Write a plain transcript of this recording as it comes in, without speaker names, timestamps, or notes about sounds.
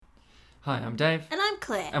Hi, I'm Dave. And I'm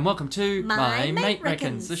Claire. And welcome to My Mate Reckons,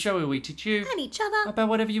 Reckons, the show where we teach you and each other about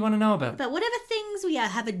whatever you want to know about. about whatever things we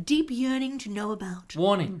have a deep yearning to know about.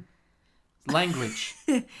 Warning. Language.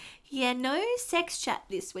 Yeah, no sex chat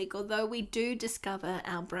this week, although we do discover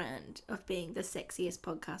our brand of being the sexiest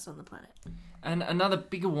podcast on the planet. And another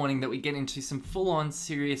bigger warning that we get into some full-on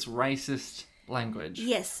serious racist language.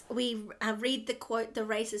 Yes, we read the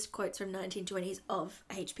racist quotes from 1920s of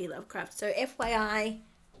H.P. Lovecraft. So FYI,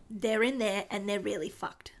 they're in there and they're really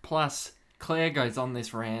fucked. Plus, Claire goes on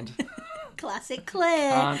this rant. Classic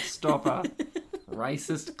Claire. Can't stop her.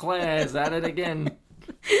 Racist Claire's at it again.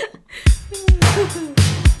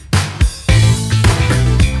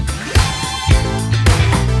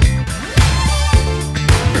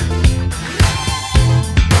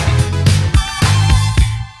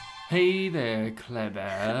 Hey there,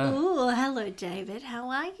 Clever. Ooh, hello, David. How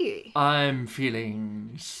are you? I'm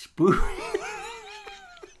feeling spooky.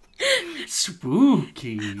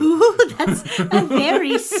 Spooky. Ooh, that's a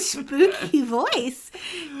very spooky voice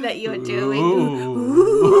that you're doing.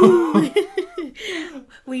 Ooh.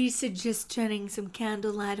 We suggest turning some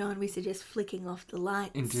candlelight on. We suggest flicking off the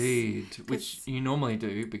lights. Indeed, which you normally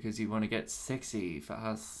do because you want to get sexy for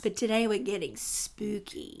us. But today we're getting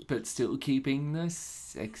spooky. But still keeping the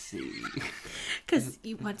sexy. Because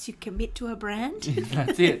once you commit to a brand...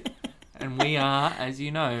 That's it. And we are, as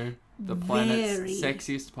you know, the planet's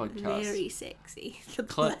sexiest podcast. Very sexy. The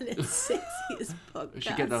planet's sexiest podcast. We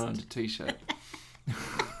should get that on a t-shirt.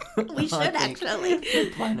 We should actually.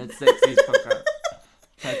 The planet's sexiest podcast.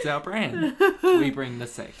 That's our brand. We bring the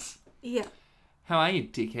sex. Yeah. How are you,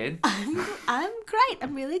 dickhead? I'm great.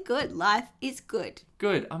 I'm really good. Life is good.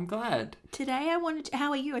 Good. I'm glad. Today I wanted to...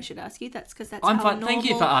 How are you? I should ask you. That's because that's I'm how fine. Thank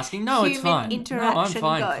you for asking. No, it's human fine. interaction No, I'm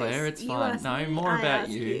fine, goes. Claire. It's You fine. ask No, me, more I about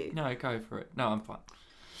ask you. No, go for it. No, I'm fine.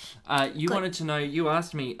 You Good. wanted to know... You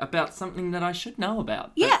asked me about something that I should know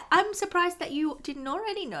about. Yeah, I'm surprised that you didn't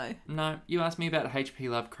already know. No, you asked me about H.P.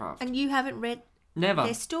 Lovecraft. And you haven't read Never.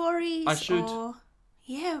 their stories. I should.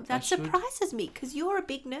 Yeah, that should. surprises me because you're a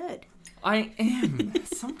big nerd. I am.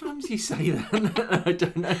 Sometimes you say that. I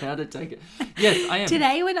don't know how to take it. Yes, I am.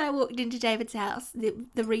 Today when I walked into David's house,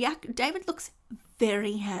 David looks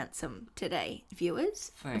very handsome today,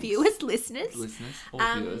 viewers. Thanks. Viewers, listeners. Listeners or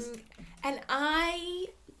viewers. And I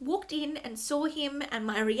walked in and saw him and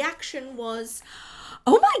my reaction was,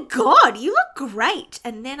 oh my God, you look great.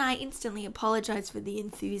 And then I instantly apologized for the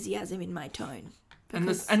enthusiasm in my tone. And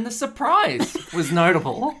the surprise was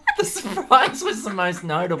notable. The surprise was the most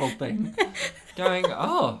notable thing. Going,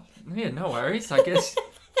 oh, yeah, no worries. I guess,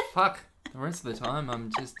 fuck, the rest of the time I'm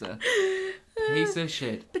just a piece of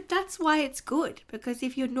shit. But that's why it's good, because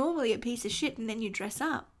if you're normally a piece of shit and then you dress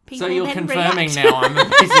up, people So you're then confirming react. now I'm a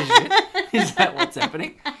piece of shit? Is that what's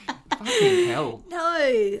happening? Fucking hell.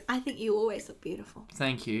 No, I think you always look beautiful.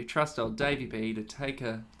 Thank you. Trust old Davey B to take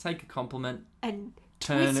a compliment. And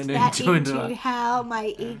Turn twist it that into into how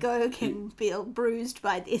my ego can feel bruised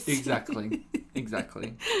by this. Exactly.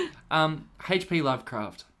 H.P.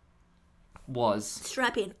 Lovecraft was...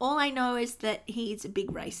 Strap in. All I know is that he's a big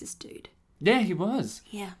racist dude. Yeah, he was.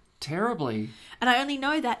 Yeah. Terribly. And I only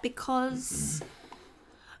know that because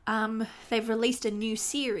they've released a new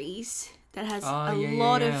series that has a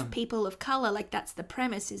lot of people of colour. Like, that's the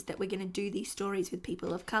premise, is that we're going to do these stories with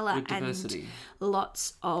people of colour. With diversity. And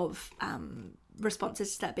lots of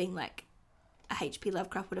responses to that being like, H.P.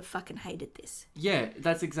 Lovecraft would have fucking hated this. Yeah,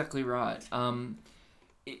 that's exactly right.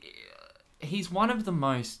 He's one of the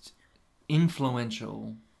most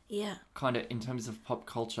influential, kind of in terms of pop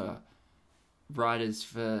culture, writers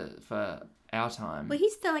for our time. Well,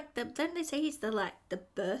 he's don't they say he's the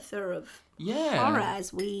birther of horror, as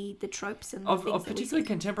the tropes and of things that particularly we see.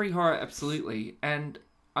 contemporary horror, absolutely. And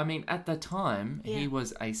I mean, at the time, he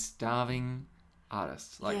was a starving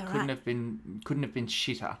artist. Couldn't have been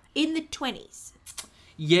shitter. In the 20s.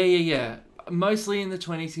 Yeah. Mostly in the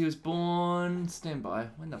 20s. He was born... Stand by.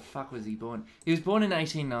 When the fuck was he born? He was born in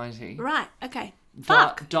 1890. Right, okay.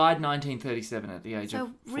 Fuck! Died 1937 at the age of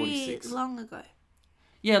 46. Really long ago.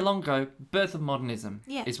 Yeah, long ago. Birth of modernism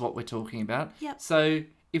is what we're talking about. Yep. So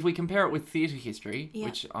if we compare it with theatre history, Yep.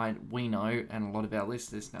 which we know and a lot of our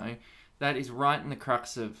listeners know, that is right in the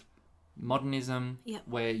crux of modernism,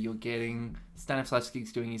 where you're getting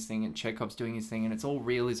Stanislavski's doing his thing and Chekhov's doing his thing, and it's all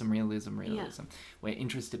realism. We're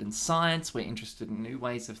interested in science, we're interested in new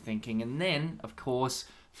ways of thinking, and then, of course,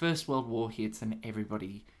 First World War hits and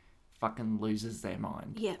everybody fucking loses their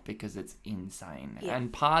mind because it's insane.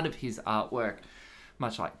 And part of his artwork,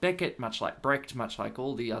 much like Beckett, much like Brecht, much like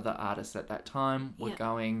all the other artists at that time, were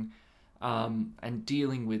going and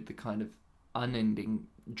dealing with the kind of unending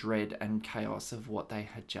dread and chaos of what they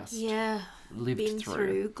had just lived been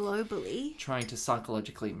through globally, trying to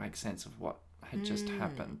psychologically make sense of what had just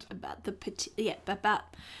happened. About about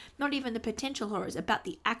not even the potential horrors, about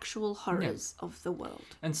the actual horrors of the world.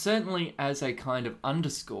 And certainly as a kind of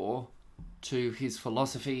underscore to his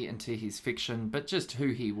philosophy and to his fiction, but just who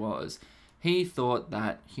he was, he thought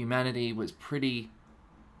that humanity was pretty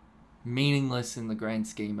meaningless in the grand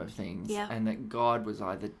scheme of things, and that God was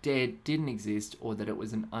either dead, didn't exist, or that it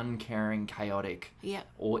was an uncaring, chaotic,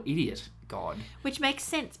 or idiot God. Which makes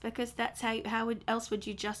sense, because that's how else would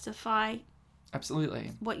you justify absolutely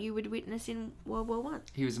what you would witness in World War One.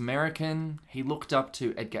 He was American. He looked up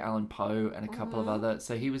to Edgar Allan Poe and a couple of other,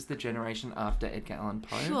 so he was the generation after Edgar Allan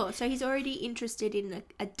Poe. Sure, so he's already interested in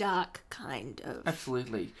a dark kind of...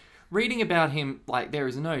 Absolutely. Reading about him, like, there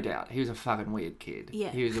is no doubt he was a fucking weird kid.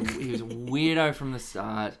 Yeah. He was a weirdo from the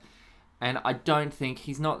start, and I don't think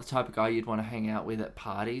he's not the type of guy you'd want to hang out with at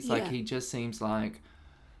parties. Like, he just seems like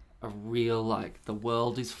a real, like, the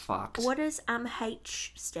world is fucked. What does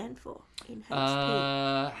H stand for in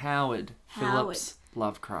HP? Howard Phillips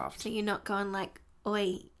Lovecraft. So you're not going like,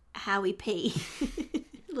 oi, Howie P.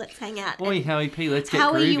 Let's hang out. Oi, Howie P, let's get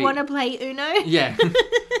Howie, groovy. you want to play Uno? Yeah.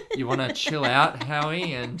 You want to chill out,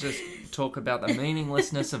 Howie, and just talk about the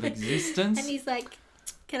meaninglessness of existence? And he's like,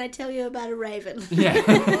 can I tell you about a raven? Yeah.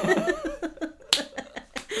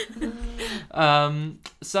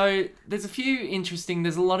 So there's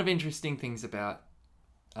a lot of interesting things about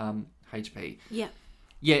HP. Yeah.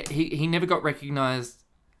 Yeah, he never got recognised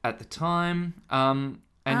at the time. And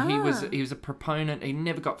he was a proponent. He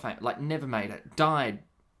never got famous, like never made it. Died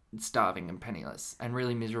starving and penniless and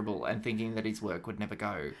really miserable and thinking that his work would never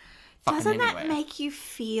go Doesn't anywhere. that make you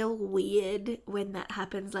feel weird when that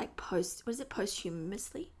happens, like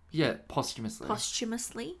posthumously? Yeah, posthumously.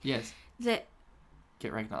 Posthumously? Yes. That...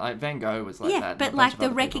 Get recognized. Like Van Gogh was like that. Yeah, but like the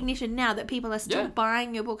recognition now that people are still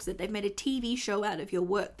buying your books, that they've made a TV show out of your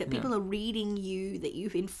work, that people are reading you, that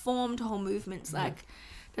you've informed whole movements, like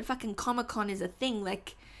that fucking Comic-Con is a thing.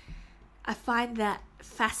 Like, I find that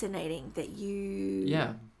fascinating that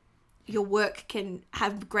your work can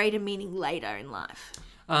have greater meaning later in life.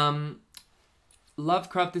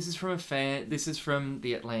 Lovecraft, this is from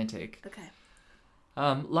The Atlantic. Okay.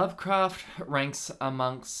 Lovecraft ranks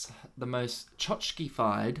amongst the most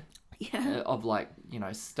tchotchkified of, like, you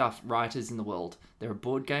know, stuff writers in the world. There are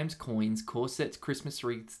board games, coins, corsets, Christmas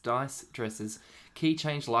wreaths, dice, dresses,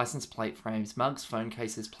 keychains, license plate frames, mugs, phone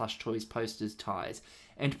cases, plush toys, posters, ties.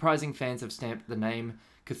 Enterprising fans have stamped the name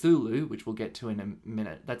Cthulhu, which we'll get to in a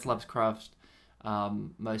minute. That's Lovecraft's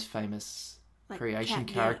most famous creation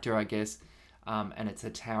character, I guess. And it's a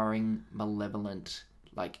towering, malevolent,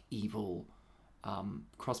 like, evil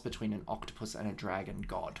cross between an octopus and a dragon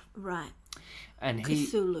god. Right. And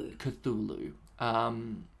Cthulhu.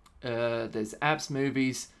 There's apps,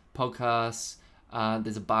 movies, podcasts.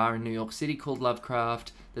 There's a bar in New York City called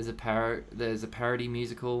Lovecraft. There's a parody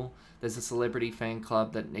musical. There's a celebrity fan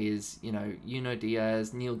club that is, Yuno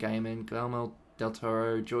Diaz, Neil Gaiman, Guillermo del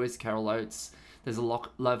Toro, Joyce Carol Oates. There's a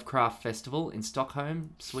Lovecraft festival in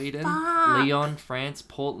Stockholm, Sweden, Lyon, France,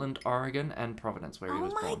 Portland, Oregon, and Providence, where he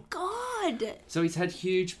was born. Oh my god! So he's had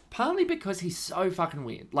huge, partly because he's so fucking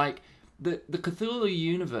weird. Like, the Cthulhu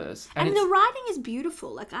universe. And the writing is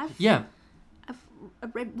beautiful. Like, I've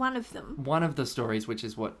read one of them. One of the stories, which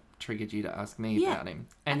is what triggered you to ask me about him.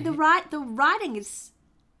 And the writing is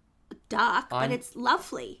dark, but it's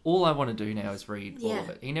lovely. All I want to do now is read all of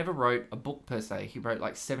it. He never wrote a book per se. He wrote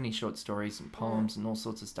like 70 short stories and poems and all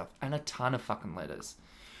sorts of stuff, and a ton of fucking letters.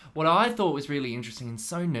 What I thought was really interesting and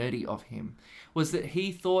so nerdy of him was that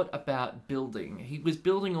he thought about building. He was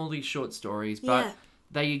building all these short stories, but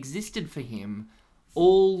they existed for him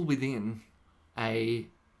all within a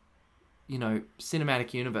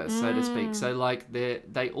cinematic universe, so to speak. So, like,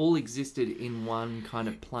 they all existed in one kind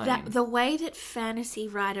of plane. The way that fantasy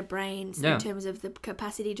writer brains, in terms of the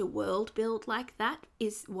capacity to world build like that,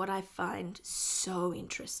 is what I find so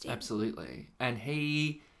interesting. Absolutely. And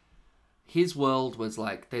his world was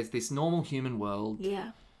like, there's this normal human world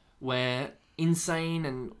where insane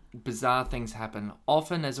and bizarre things happen,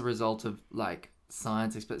 often as a result of, like,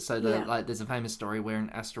 science. So, there's a famous story where an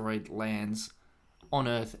asteroid lands on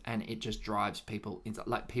Earth and it just drives people into,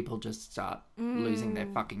 like, people just start losing their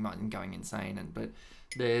fucking mind and going insane. But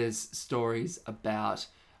there's stories about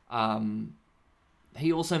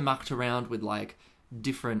he also mucked around with, like,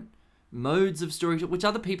 different modes of story which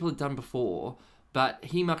other people had done before, but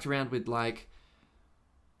he mucked around with, like,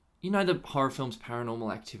 you know the horror films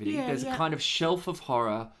Paranormal Activity? There's a kind of shelf of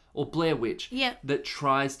horror, or Blair Witch, that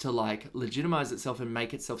tries to, like, legitimize itself and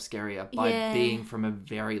make itself scarier by being from a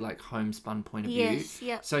very, like, homespun point of view.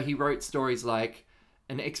 So he wrote stories like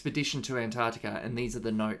An Expedition to Antarctica, and these are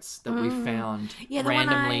the notes that we found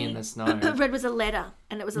randomly in the snow. I read was a letter,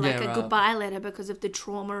 and it was like a goodbye letter because of the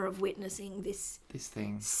trauma of witnessing this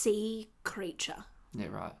thing, sea creature. Yeah,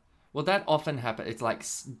 right. Well, that often happens. It's like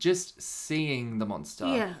just seeing the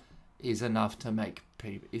monster is enough to make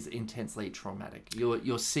people, is intensely traumatic.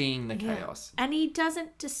 You're seeing the chaos. And he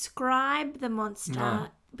doesn't describe the monster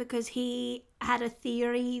because he had a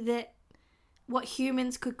theory that what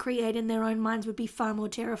humans could create in their own minds would be far more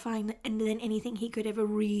terrifying than anything he could ever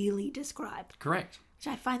really describe. Correct. Which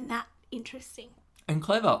I find that interesting. And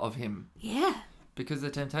clever of him. Yeah. Because the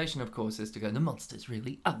temptation, of course, is to go, the monster's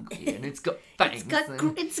really ugly and it's got fangs.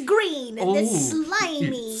 It's green and it's slimy.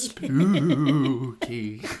 It's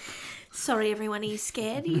spooky. Sorry, everyone. Are you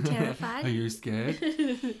scared? Are you terrified? Are you scared?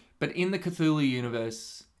 But in the Cthulhu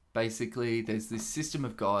universe, basically, there's this system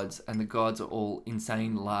of gods, and the gods are all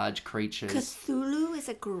insane, large creatures. Cthulhu is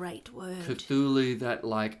a great word. Cthulhu that,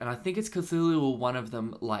 like, and I think it's Cthulhu or one of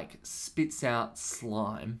them, like, spits out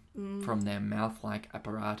slime from their mouth-like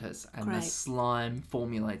apparatus, and the slime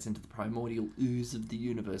formulates into the primordial ooze of the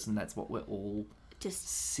universe, and that's what we're all just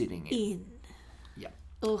sitting in. Yeah.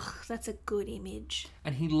 Ugh, that's a good image.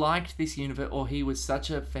 And he liked this universe, or he was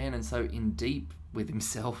such a fan and so in deep with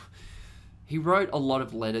himself. He wrote a lot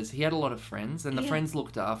of letters. He had a lot of friends, and the friends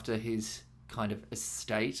looked after his kind of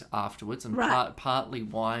estate afterwards. And partly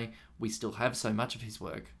why we still have so much of his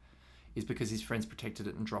work is because his friends protected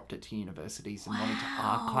it and dropped it to universities and wanted to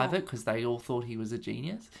archive it because they all thought he was a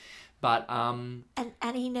genius. But and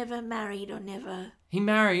he never married or never. He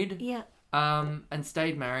married. Yeah. And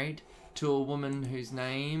stayed married to a woman whose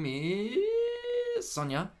name is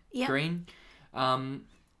Sonia Green. And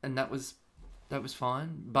that was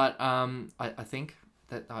fine. But I think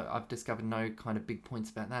that I've discovered no kind of big points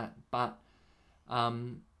about that. But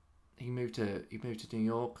he moved to New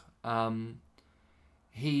York.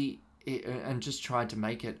 He and just tried to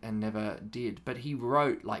make it and never did. But he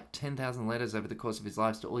wrote like 10,000 letters over the course of his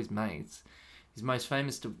life to all his mates. His most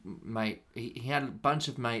famous mate, he had a bunch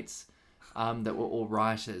of mates that were all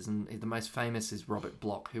writers, and the most famous is Robert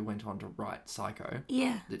Bloch, who went on to write Psycho,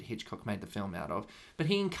 that Hitchcock made the film out of. But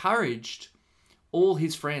he encouraged all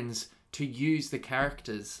his friends to use the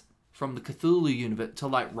characters from the Cthulhu universe to,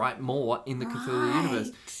 like, write more in the Cthulhu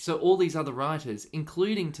universe. So all these other writers,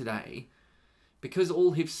 including today, because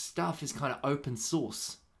all his stuff is kind of open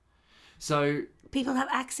source, so people have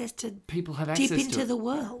access to dip into the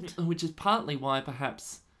world, which is partly why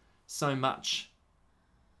perhaps so much,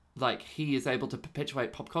 like, he is able to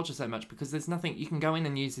perpetuate pop culture so much, because there's nothing you can go in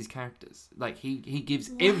and use his characters. Like, he gives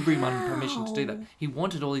everyone permission to do that. He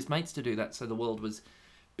wanted all his mates to do that, so the world was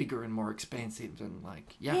bigger and more expansive and,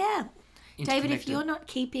 like, David, if you're not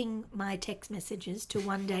keeping my text messages to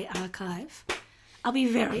One Day Archive, I'll be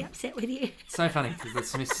very upset with you. So funny, because the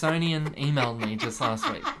Smithsonian emailed me just last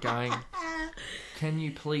week going, can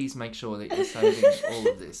you please make sure that you're saving all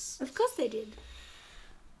of this? Of course they did.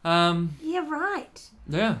 Yeah, right.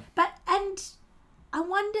 Yeah. But, and I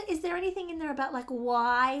wonder, is there anything in there about, like,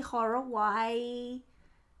 why horror, why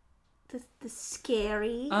the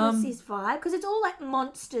scary was his vibe? Because it's all like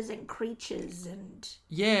monsters and creatures and...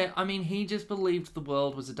 Yeah, I mean, he just believed the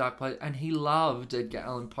world was a dark place, and he loved Edgar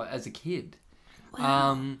Allan Poe as a kid.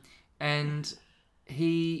 Wow. And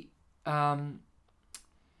he had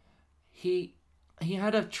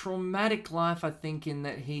a traumatic life, I think, in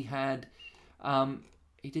that he had...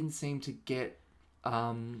 he didn't seem to get...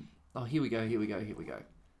 oh, here we go.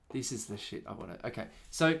 This is the shit I want to... Okay,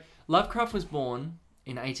 so Lovecraft was born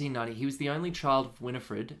in 1890. He was the only child of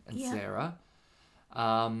Winifred and Sarah.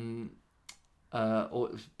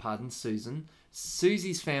 Susan.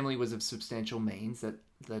 Susie's family was of substantial means at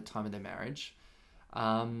the time of their marriage.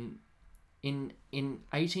 In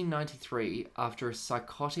 1893, after a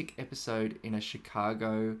psychotic episode in a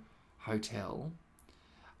Chicago hotel,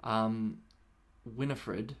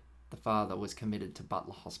 Winifred, the father, was committed to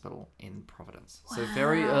Butler Hospital in Providence. Wow. So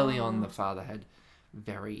very early on, the father had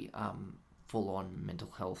very full-on mental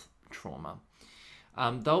health trauma.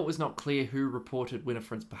 Though it was not clear who reported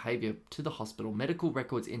Winifred's behaviour to the hospital, medical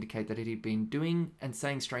records indicate that he had been doing and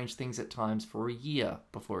saying strange things at times for a year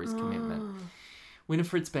before his commitment.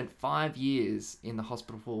 Winifred spent 5 years in the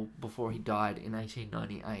hospital before he died in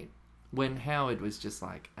 1898, when Howard was just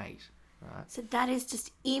like 8. Right. So that is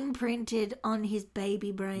just imprinted on his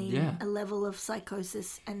baby brain, a level of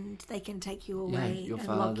psychosis, and they can take you away and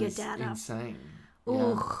lock your dad up. Insane.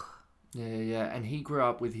 Ugh. Yeah. And he grew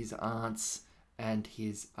up with his aunts and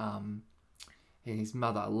his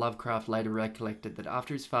mother. Lovecraft later recollected that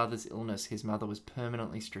after his father's illness, his mother was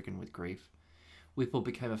permanently stricken with grief. Whipple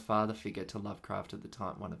became a father figure to Lovecraft at the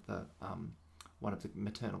time, one of the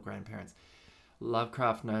maternal grandparents.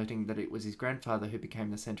 Lovecraft noting that it was his grandfather who became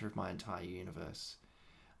the center of my entire universe.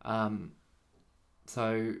 And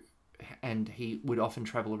he would often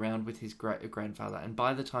travel around with his grandfather, and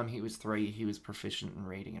by the time he was 3, he was proficient in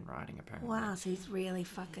reading and writing, apparently. Wow, so he's really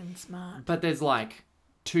fucking smart. But there's like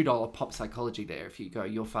 $2 pop psychology there if you go,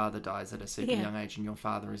 your father dies at a super young age and your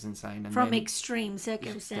father is insane. And from extreme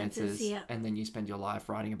circumstances, yeah. And then you spend your life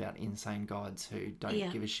writing about insane gods who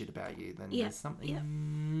don't give a shit about you. Then there's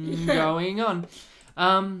something going on.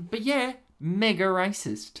 But yeah, mega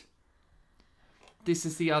racist. This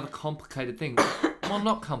is the other complicated thing. Well,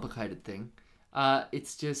 not complicated thing.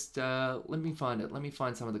 It's just, let me find it. Let me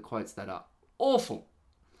find some of the quotes that are awful.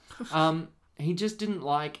 He just didn't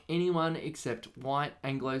like anyone except white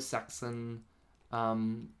Anglo-Saxon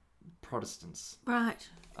Protestants. Right.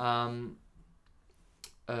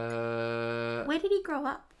 Where did he grow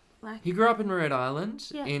up? He grew up in Rhode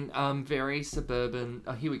Island, in very suburban...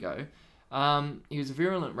 Oh, here we go. He was a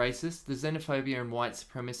virulent racist. The xenophobia and white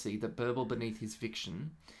supremacy that burble beneath his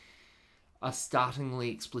fiction are startlingly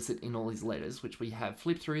explicit in all his letters, which we have.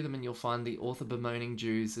 Flip through them and you'll find the author bemoaning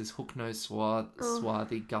Jews as hook-nosed,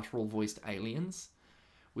 swarthy, guttural-voiced aliens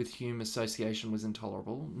with whom association was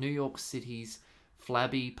intolerable. New York City's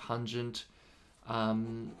flabby, pungent,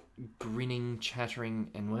 grinning, chattering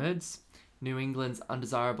N-words. New England's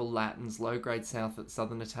undesirable Latins, low-grade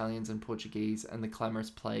Southern Italians and Portuguese, and the clamorous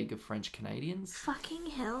plague of French Canadians. Fucking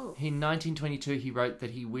hell. In 1922, he wrote that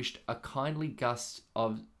he wished a kindly gust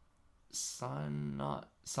of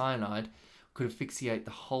cyanide could asphyxiate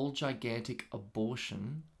the whole gigantic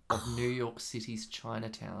abortion of New York City's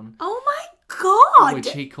Chinatown. Oh my God!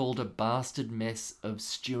 Which he called a bastard mess of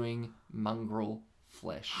stewing mongrel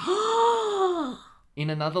flesh. In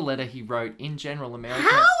another letter he wrote, in general, America...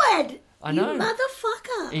 Howard! I know. You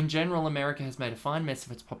motherfucker! In general, America has made a fine mess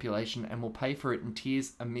of its population and will pay for it in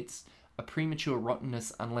tears amidst a premature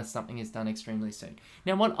rottenness unless something is done extremely soon.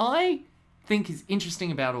 Now, what I think is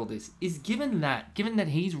interesting about all this is given that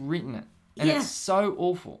he's written it and it's so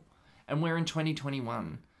awful and we're in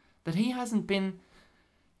 2021, that he hasn't been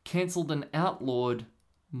cancelled and outlawed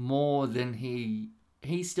more than he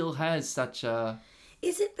still has such a...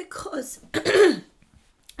 Is it because...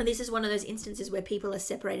 And this is one of those instances where people are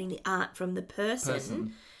separating the art from the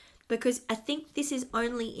person. Because I think this is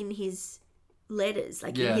only in his letters,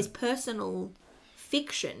 in his personal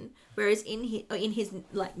fiction, whereas in his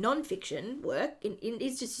like non-fiction work,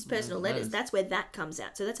 it's just his personal letters. That's where that comes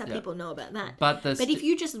out. So that's how people know about that. But if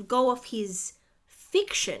you just go off his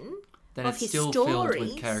fiction, then of it's his still stories, filled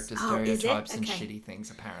with character stereotypes and shitty things,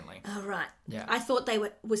 apparently. Oh, right. Yeah. I thought they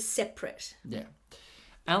was separate. Yeah.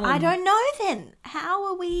 I don't know then. How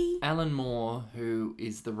are we... Alan Moore, who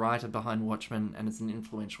is the writer behind Watchmen and is an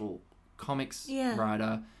influential comics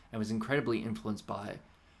writer and was incredibly influenced by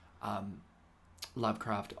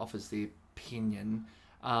Lovecraft, offers the opinion.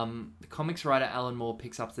 The comics writer Alan Moore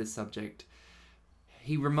picks up this subject.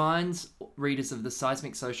 He reminds readers of the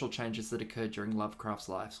seismic social changes that occurred during Lovecraft's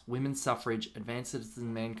life. Women's suffrage, advances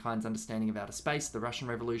in mankind's understanding of outer space, the Russian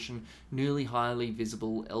Revolution, newly highly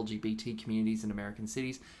visible LGBT communities in American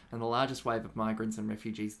cities, and the largest wave of migrants and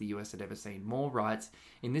refugees the US had ever seen. Moore writes,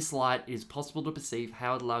 in this light, it is possible to perceive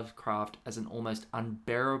Howard Lovecraft as an almost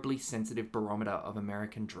unbearably sensitive barometer of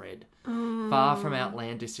American dread. Far from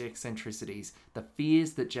outlandish eccentricities, the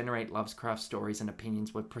fears that generate Lovecraft's stories and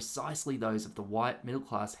opinions were precisely those of the white,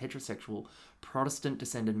 middle-class, heterosexual,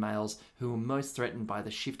 Protestant-descended males who were most threatened by the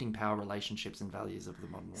shifting power relationships and values of the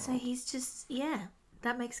modern world. So he's just,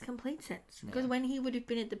 that makes complete sense. Because when he would have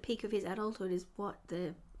been at the peak of his adulthood is what,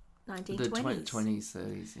 the 1920s? The 20s,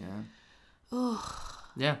 30s, yeah. Oh.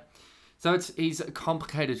 Yeah. So he's a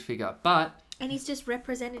complicated figure, but... And he's just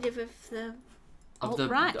representative of the... Of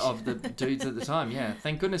the dudes at the time, yeah.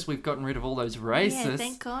 Thank goodness we've gotten rid of all those racists. Yeah,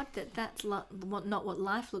 thank God that's not what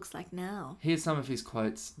life looks like now. Here's some of his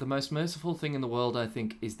quotes. The most merciful thing in the world, I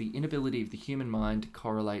think, is the inability of the human mind to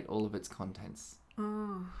correlate all of its contents.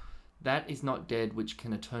 Oh. That is not dead which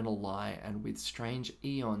can eternal lie, and with strange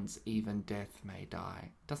eons even death may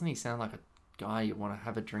die. Doesn't he sound like a guy you want to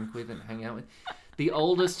have a drink with and hang out with? The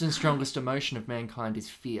oldest and strongest emotion of mankind is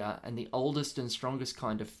fear, and the oldest and strongest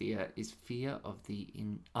kind of fear is fear of the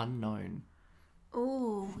unknown.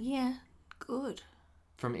 Oh, yeah, good.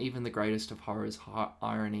 From even the greatest of horrors,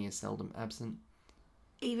 irony is seldom absent.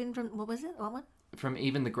 Even from, what was it? What one? From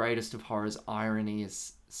even the greatest of horrors, irony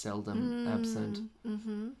is seldom absent.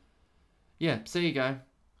 Mm-hmm. Yeah, so you go.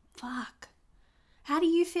 Fuck. How do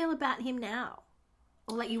you feel about him now?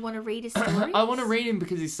 Or like you want to read his stories? I want to read him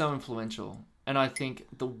because he's so influential. And I think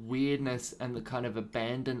the weirdness and the kind of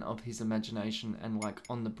abandon of his imagination and like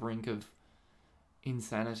on the brink of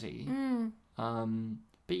insanity. But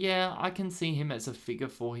yeah, I can see him as a figure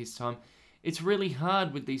for his time. It's really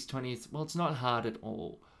hard with these 20th... Well, it's not hard at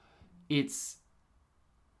all. It's...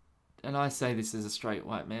 And I say this as a straight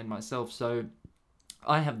white man myself, so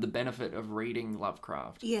I have the benefit of reading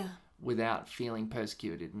Lovecraft. Yeah. Without feeling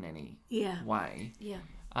persecuted in any way. Yeah.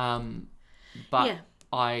 But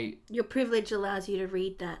your privilege allows you to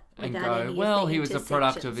read that and go, well, he was a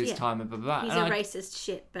product of his time, blah, blah, blah. He's a racist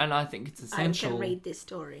shit, but and I think it's essential I can read this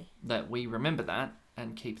story. That we remember that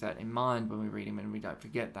and keep that in mind when we read him and we don't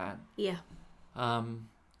forget that. Yeah.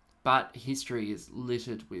 But history is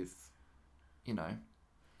littered with, everyone's...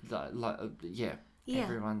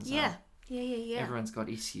 Everyone's got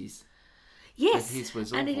issues. Yes, but his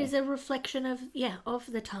was and awful. it is a reflection of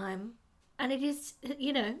the time, and it is that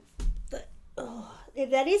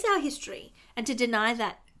is our history, and to deny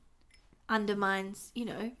that undermines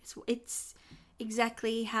it's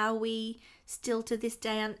exactly how we still to this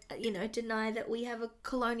day deny that we have a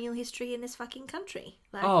colonial history in this fucking country.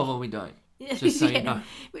 Like, oh well, we don't. Just so you know,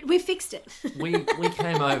 we fixed it. we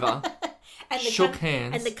came over. And shook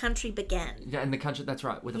hands, and the country began. Yeah, and the country, that's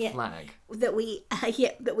right, with a flag that we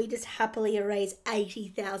just happily erase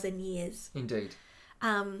 80,000 years. Indeed.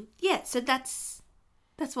 So that's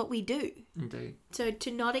what we do. Indeed. So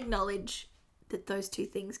to not acknowledge that those two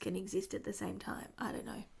things can exist at the same time, I don't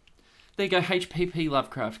know. There you go, HPP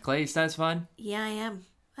Lovecraft. Claire, you satisfied? Yeah, I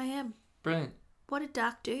am. Brilliant. What a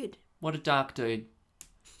dark dude. What a dark dude.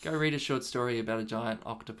 Go read a short story about a giant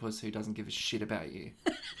octopus who doesn't give a shit about you.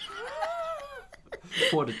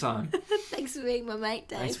 What a time. Thanks for being my mate,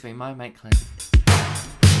 Dave. Thanks for being my mate, Claire.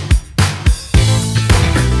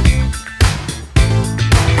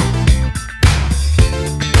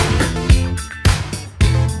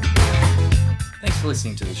 Thanks for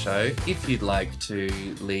listening to the show. If you'd like to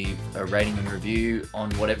leave a rating and review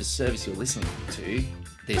on whatever service you're listening to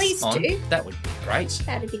this Please on, do. that would be great.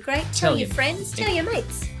 That'd be great. Tell your friends, tell your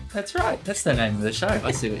mates. That's right. That's the name of the show.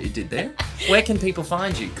 I see what you did there. Where can people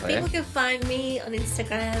find you, Claire? People can find me on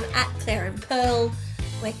Instagram at Claire and Pearl.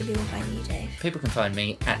 Where can people find you, Dave? People can find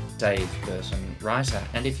me at Dave Burton Writer.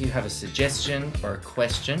 And if you have a suggestion or a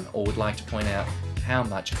question or would like to point out how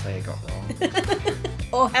much Claire got wrong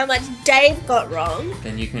or how much Dave got wrong,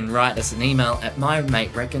 then you can write us an email at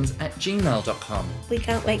mymatereckons@gmail.com. We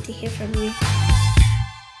can't wait to hear from you.